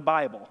banned the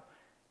Bible.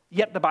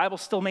 Yet the Bible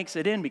still makes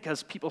it in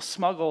because people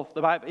smuggle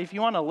the Bible. If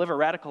you want to live a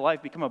radical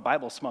life, become a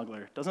Bible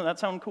smuggler. Doesn't that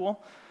sound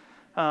cool?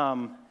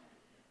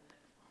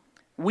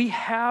 We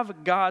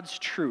have God's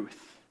truth.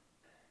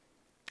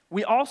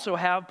 We also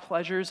have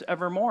pleasures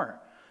evermore.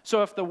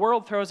 So if the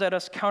world throws at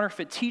us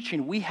counterfeit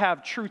teaching, we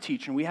have true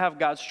teaching. We have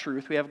God's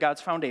truth. We have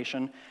God's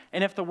foundation.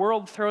 And if the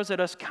world throws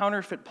at us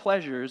counterfeit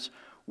pleasures,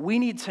 we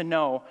need to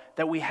know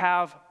that we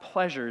have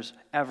pleasures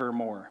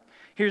evermore.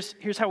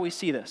 Here's how we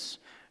see this.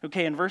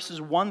 Okay, in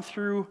verses 1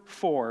 through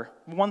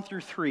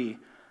 3,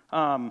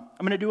 I'm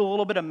going to do a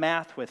little bit of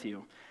math with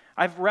you.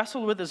 I've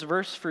wrestled with this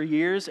verse for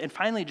years, and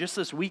finally just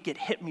this week it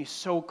hit me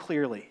so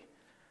clearly.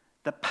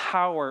 The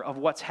power of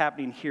what's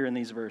happening here in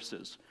these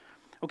verses.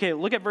 Okay,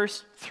 look at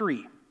verse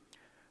 3.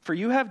 For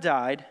you have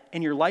died,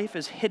 and your life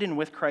is hidden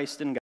with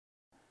Christ in God.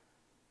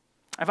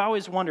 I've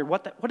always wondered,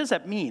 what does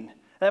that mean?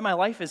 That my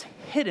life is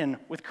hidden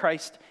with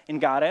Christ in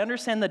God. I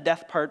understand the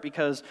death part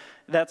because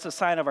that's a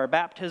sign of our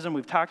baptism.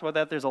 We've talked about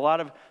that. There's a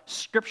lot of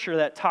scripture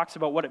that talks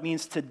about what it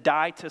means to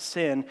die to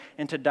sin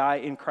and to die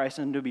in Christ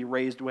and to be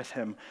raised with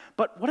him.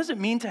 But what does it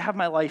mean to have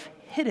my life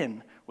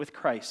hidden with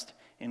Christ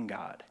in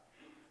God?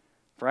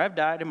 For I have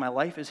died and my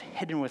life is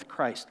hidden with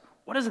Christ.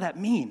 What does that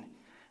mean?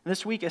 And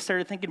this week I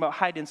started thinking about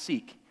hide and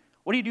seek.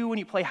 What do you do when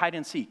you play hide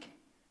and seek?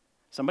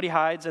 Somebody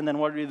hides, and then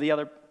what does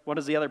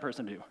the other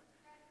person do?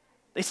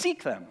 They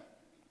seek them.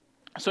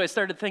 So I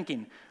started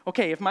thinking,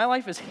 okay, if my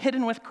life is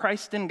hidden with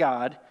Christ in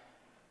God,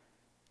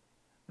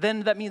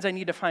 then that means I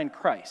need to find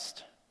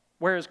Christ.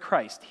 Where is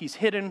Christ? He's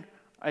hidden.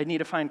 I need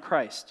to find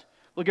Christ.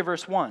 Look at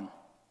verse 1.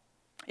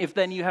 If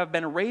then you have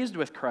been raised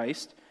with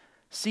Christ,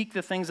 seek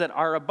the things that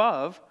are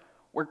above,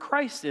 where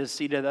Christ is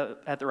seated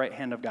at the right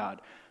hand of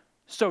God.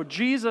 So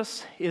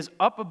Jesus is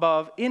up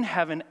above in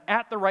heaven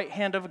at the right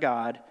hand of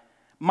God.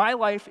 My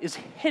life is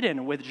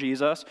hidden with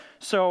Jesus.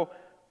 So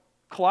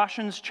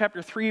Colossians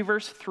chapter 3,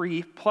 verse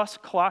 3, plus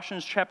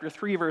Colossians chapter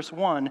 3, verse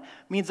 1,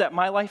 means that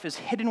my life is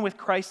hidden with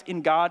Christ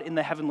in God in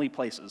the heavenly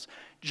places.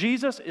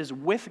 Jesus is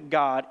with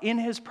God in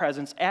his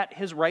presence at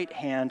his right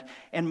hand,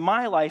 and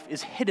my life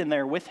is hidden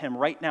there with him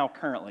right now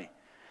currently.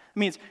 It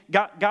means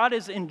God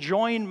is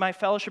enjoying my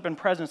fellowship and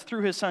presence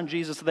through his son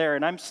Jesus there,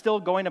 and I'm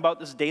still going about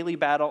this daily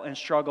battle and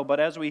struggle,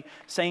 but as we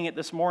sang it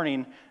this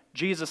morning,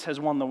 Jesus has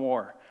won the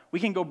war. We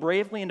can go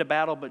bravely into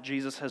battle, but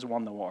Jesus has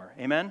won the war.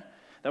 Amen?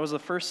 That was the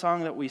first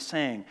song that we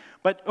sang.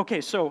 But,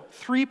 okay, so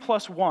 3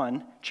 plus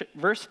 1,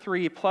 verse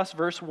 3 plus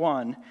verse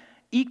 1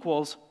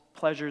 equals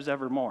pleasures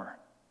evermore.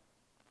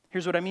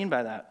 Here's what I mean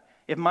by that.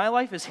 If my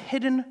life is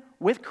hidden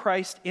with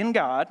Christ in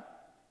God,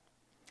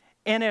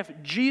 and if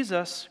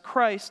Jesus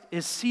Christ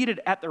is seated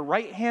at the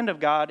right hand of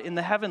God in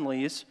the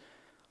heavenlies,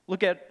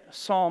 look at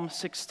Psalm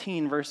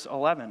 16, verse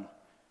 11.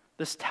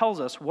 This tells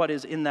us what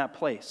is in that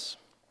place.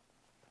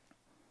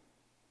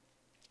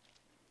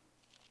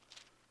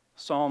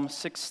 Psalm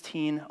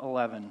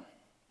 16:11.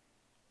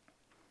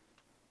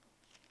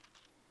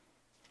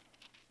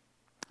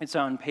 It's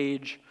on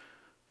page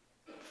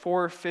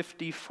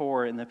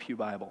 454 in the Pew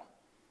Bible.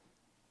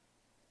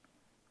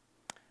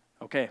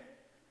 Okay,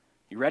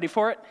 you ready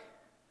for it?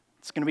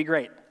 It's going to be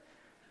great.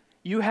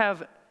 You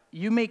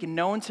make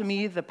known to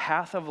me the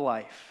path of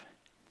life.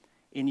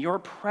 In your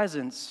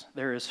presence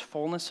there is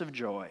fullness of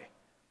joy.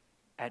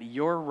 At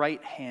your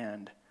right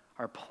hand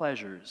are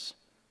pleasures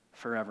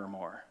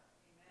forevermore.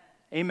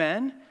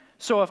 Amen?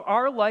 So if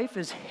our life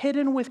is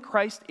hidden with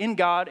Christ in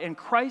God and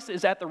Christ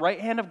is at the right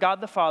hand of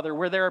God the Father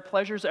where there are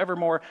pleasures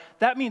evermore,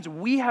 that means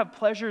we have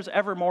pleasures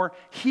evermore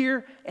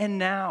here and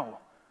now.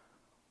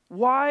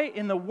 Why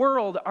in the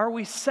world are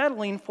we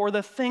settling for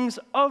the things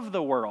of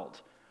the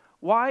world?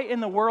 Why in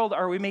the world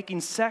are we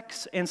making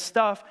sex and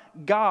stuff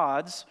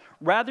gods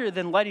rather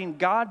than letting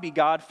God be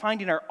God,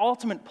 finding our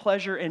ultimate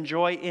pleasure and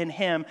joy in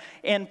him,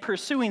 and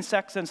pursuing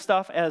sex and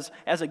stuff as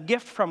a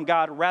gift from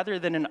God rather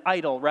than an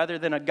idol, rather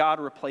than a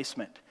God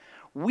replacement?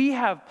 We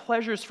have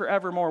pleasures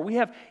forevermore. We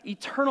have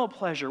eternal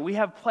pleasure. We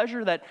have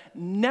pleasure that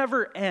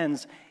never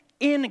ends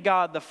in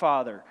God the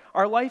Father.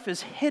 Our life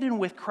is hidden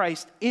with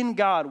Christ in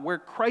God, where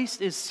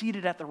Christ is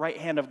seated at the right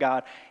hand of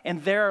God,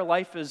 and there our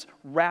life is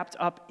wrapped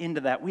up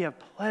into that. We have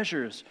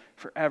pleasures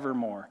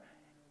forevermore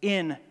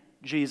in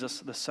Jesus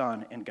the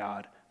Son and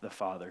God the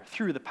Father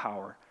through the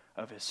power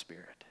of his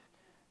Spirit.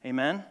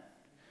 Amen?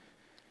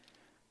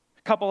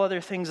 A couple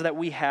other things that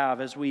we have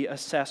as we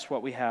assess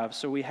what we have.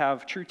 So we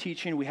have true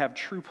teaching, we have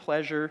true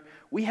pleasure,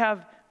 we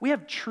have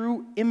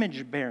true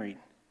image bearing.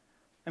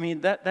 I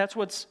mean, that's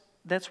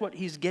what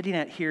he's getting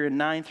at here in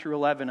 9 through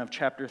 11 of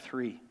chapter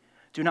 3.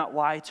 Do not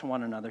lie to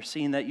one another,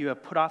 seeing that you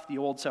have put off the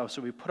old self.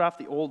 So we put off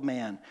the old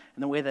man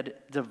and the way that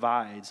it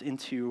divides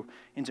into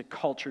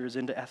cultures,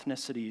 into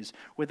ethnicities,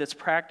 with its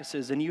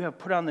practices. And you have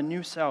put on the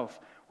new self,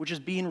 which is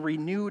being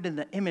renewed in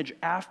the image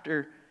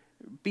after,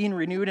 being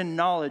renewed in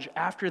knowledge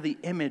after the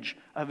image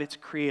of its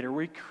creator.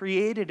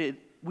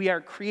 We are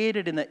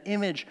created in the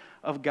image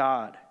of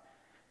God.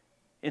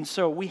 And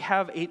so we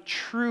have a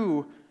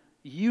true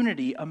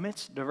unity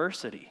amidst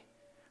diversity.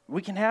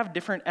 We can have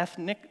different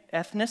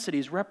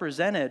ethnicities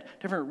represented,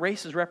 different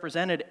races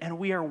represented, and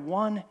we are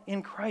one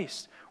in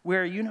Christ. We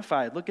are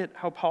unified. Look at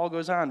how Paul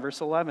goes on,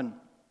 verse 11.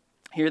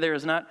 Here there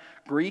is not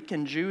Greek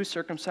and Jew,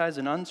 circumcised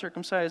and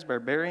uncircumcised,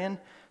 barbarian,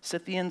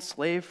 Scythian,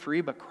 slave,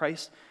 free, but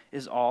Christ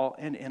is all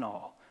and in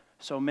all.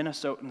 So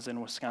Minnesotans and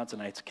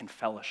Wisconsinites can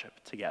fellowship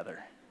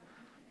together.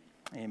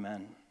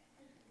 Amen.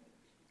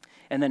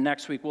 And then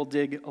next week we'll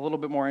dig a little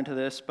bit more into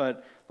this,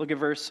 but look at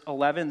verse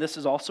 11. This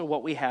is also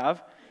what we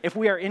have. If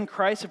we are in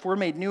Christ, if we're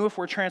made new, if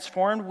we're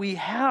transformed, we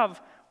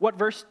have what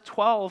verse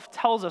 12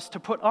 tells us to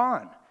put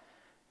on.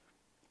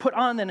 Put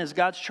on then as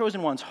God's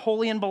chosen ones,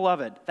 holy and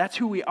beloved. That's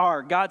who we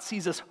are. God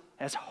sees us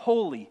as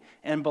holy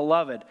and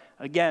beloved.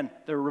 Again,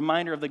 the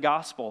reminder of the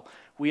gospel.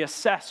 We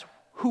assess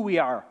who we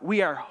are.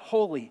 We are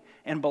holy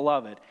and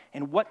beloved.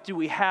 And what do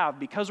we have?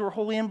 Because we're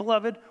holy and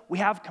beloved, we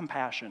have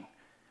compassion.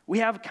 We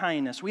have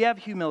kindness. We have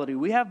humility.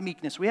 We have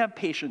meekness. We have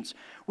patience.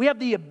 We have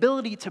the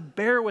ability to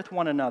bear with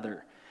one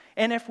another.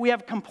 And if we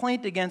have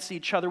complaint against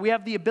each other, we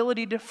have the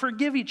ability to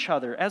forgive each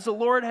other as the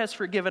Lord has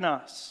forgiven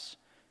us.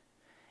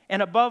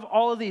 And above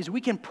all of these,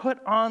 we can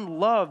put on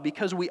love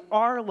because we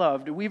are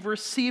loved. We've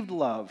received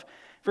love.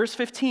 Verse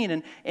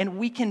 15, and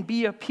we can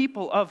be a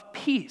people of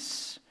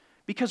peace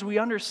because we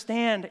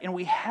understand and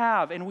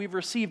we've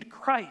received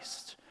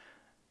Christ,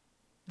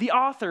 the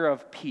author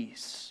of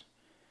peace.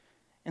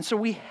 And so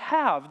we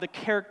have the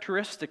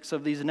characteristics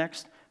of these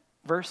next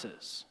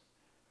verses.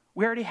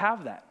 We already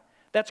have that.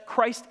 That's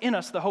Christ in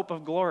us, the hope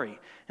of glory.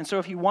 And so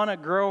if you want to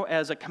grow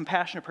as a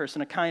compassionate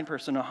person, a kind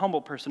person, a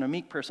humble person, a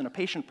meek person, a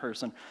patient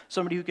person,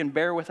 somebody who can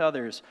bear with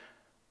others,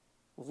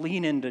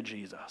 lean into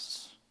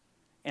Jesus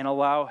and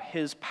allow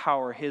his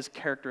power, his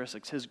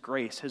characteristics, his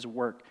grace, his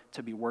work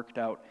to be worked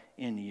out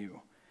in you.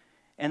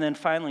 And then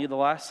finally, the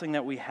last thing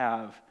that we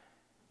have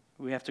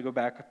to go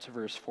back up to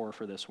verse 4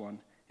 for this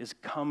one, is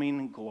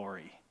coming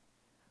glory.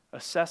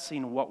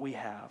 Assessing what we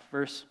have.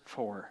 Verse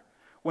 4,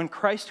 when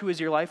Christ, who is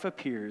your life,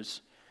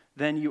 appears,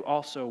 then you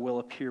also will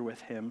appear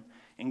with him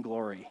in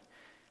glory.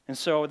 And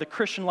so the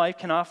Christian life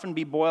can often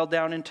be boiled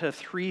down into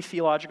 3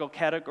 theological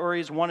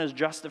categories. One is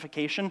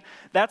justification.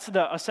 That's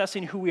the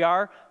assessing who we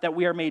are, that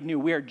we are made new.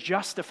 We are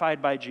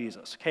justified by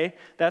Jesus, okay?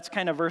 That's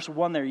kind of verse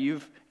 1 there.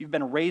 You've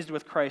been raised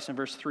with Christ. In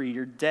verse 3,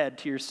 you're dead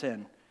to your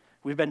sin.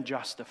 We've been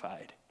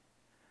justified.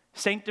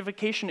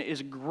 Sanctification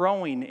is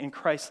growing in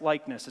Christ's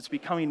likeness. It's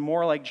becoming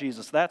more like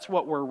Jesus. That's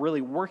what we're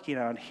really working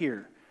on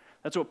here.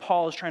 That's what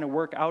Paul is trying to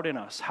work out in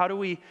us.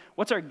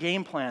 What's our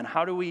game plan?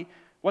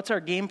 What's our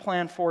game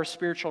plan for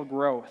spiritual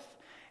growth?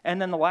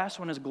 And then the last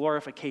one is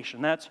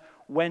glorification. That's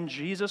when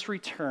Jesus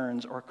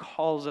returns or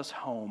calls us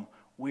home,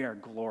 we are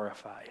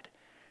glorified.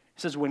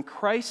 It says, when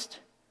Christ,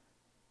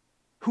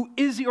 who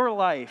is your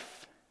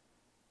life,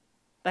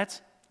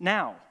 that's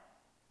now.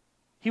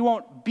 He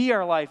won't be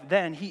our life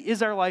then. He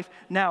is our life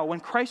now. When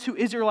Christ, who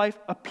is your life,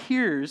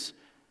 appears,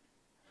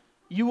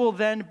 you will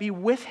then be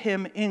with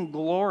him in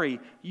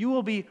glory. You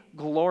will be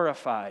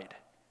glorified.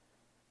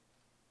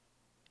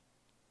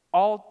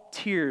 All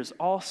tears,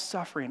 all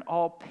suffering,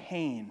 all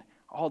pain,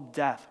 all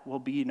death will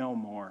be no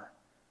more.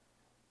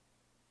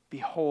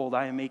 Behold,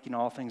 I am making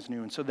all things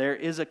new. And so there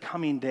is a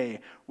coming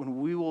day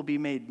when we will be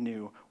made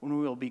new, when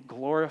we will be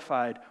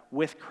glorified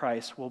with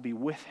Christ. We'll be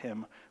with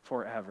him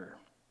forever.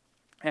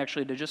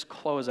 Actually, to just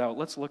close out,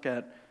 let's look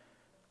at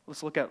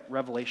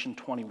Revelation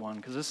 21,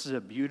 because this is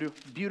a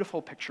beautiful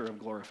picture of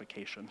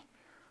glorification.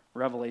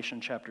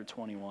 Revelation chapter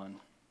 21.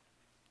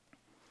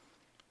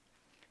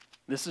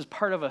 This is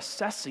part of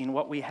assessing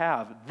what we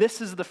have.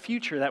 This is the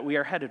future that we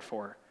are headed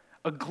for,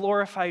 a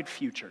glorified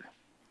future.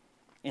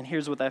 And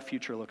here's what that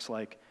future looks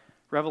like.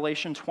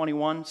 Revelation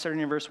 21,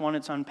 starting in verse 1,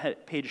 it's on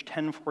page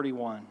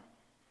 1041.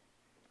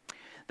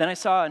 Then I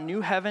saw a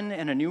new heaven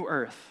and a new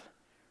earth,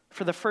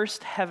 for the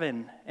first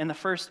heaven and the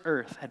first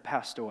earth had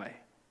passed away,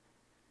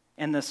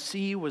 and the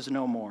sea was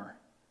no more.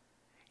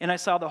 And I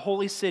saw the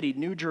holy city,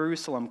 New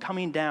Jerusalem,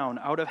 coming down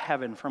out of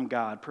heaven from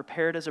God,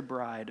 prepared as a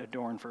bride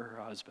adorned for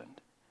her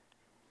husband.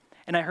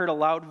 And I heard a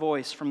loud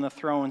voice from the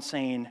throne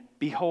saying,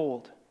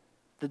 "Behold,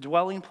 the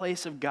dwelling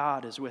place of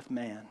God is with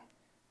man.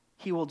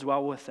 He will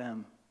dwell with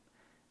them.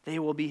 They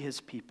will be his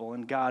people,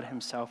 and God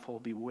himself will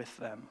be with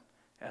them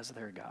as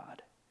their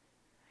God.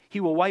 He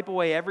will wipe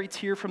away every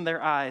tear from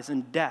their eyes,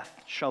 and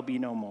death shall be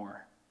no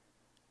more.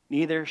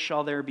 Neither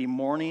shall there be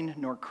mourning,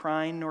 nor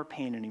crying, nor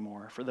pain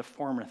anymore, for the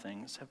former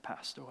things have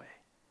passed away."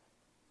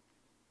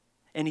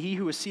 And he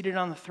who was seated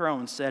on the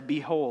throne said,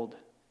 "Behold,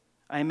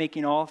 I am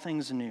making all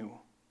things new."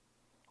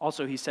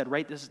 Also he said,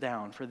 "Write this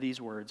down, for these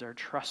words are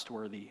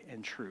trustworthy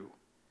and true."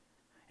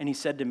 And he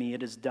said to me,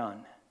 "It is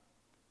done.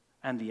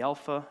 I am the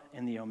Alpha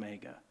and the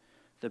Omega,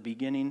 the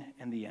beginning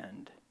and the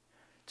end.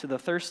 To the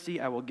thirsty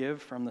I will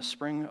give from the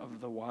spring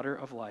of the water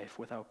of life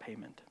without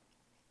payment.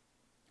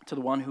 To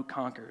the one who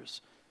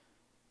conquers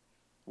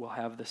will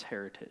have this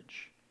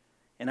heritage,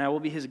 and I will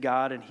be his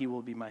God, and he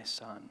will be my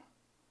son."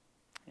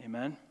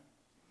 Amen?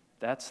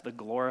 That's the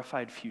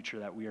glorified future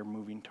that we are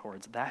moving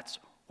towards. That's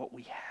what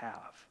we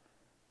have.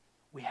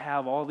 We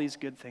have all these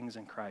good things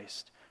in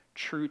Christ: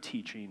 true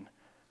teaching,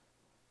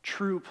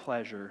 true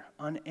pleasure,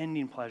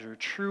 unending pleasure,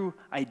 true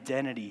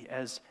identity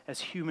as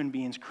human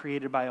beings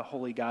created by a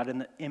holy God in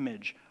the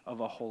image of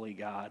a holy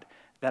God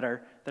that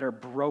are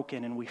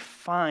broken, and we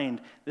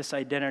find this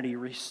identity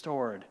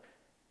restored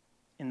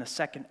in the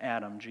second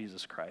Adam,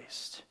 Jesus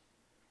Christ.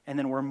 And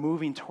then we're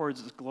moving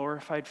towards this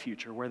glorified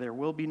future where there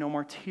will be no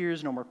more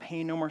tears, no more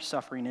pain, no more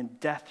suffering, and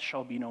death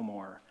shall be no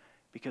more,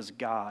 because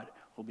God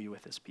will be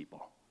with his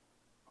people.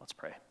 Let's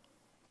pray.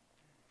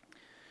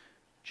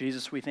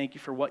 Jesus, we thank you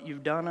for what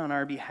you've done on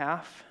our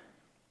behalf.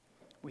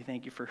 We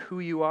thank you for who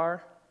you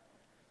are.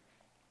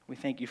 We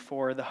thank you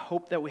for the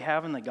hope that we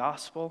have in the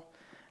gospel.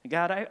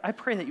 God, I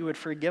pray that you would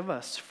forgive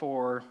us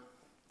for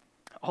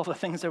all the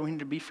things that we need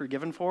to be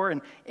forgiven for,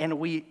 and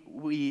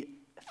we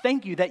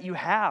thank you that you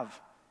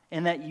have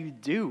and that you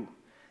do,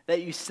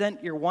 that you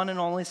sent your one and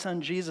only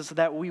Son, Jesus,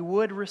 that we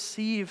would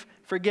receive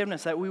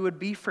forgiveness, that we would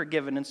be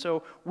forgiven. And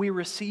so we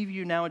receive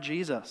you now,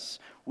 Jesus.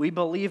 We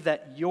believe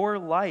that your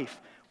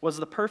life was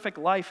the perfect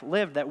life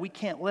lived that we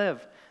can't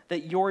live,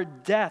 that your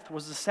death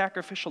was the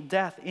sacrificial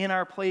death in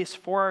our place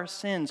for our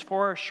sins,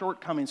 for our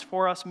shortcomings,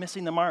 for us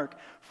missing the mark,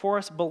 for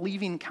us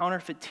believing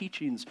counterfeit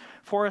teachings,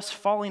 for us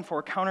falling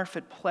for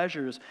counterfeit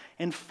pleasures,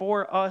 and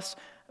for us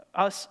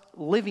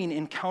living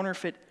in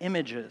counterfeit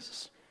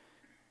images.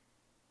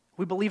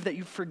 We believe that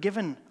you've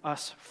forgiven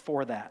us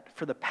for that,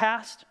 for the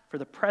past, for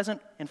the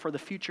present, and for the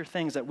future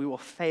things that we will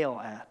fail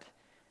at.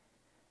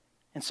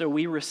 And so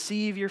we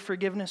receive your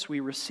forgiveness,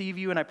 we receive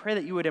you, and I pray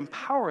that you would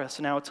empower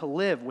us now to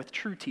live with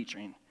true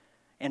teaching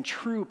and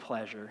true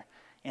pleasure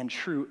and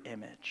true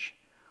image.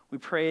 We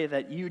pray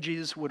that you,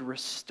 Jesus, would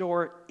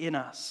restore in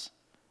us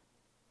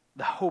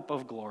the hope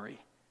of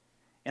glory.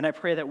 And I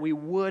pray that we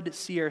would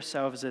see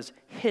ourselves as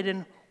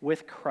hidden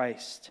with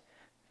Christ,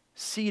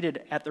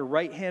 seated at the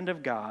right hand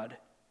of God,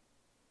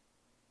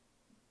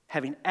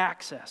 having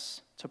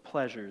access to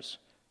pleasures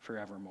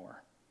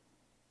forevermore.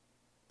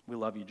 We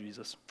love you,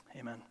 Jesus.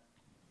 Amen.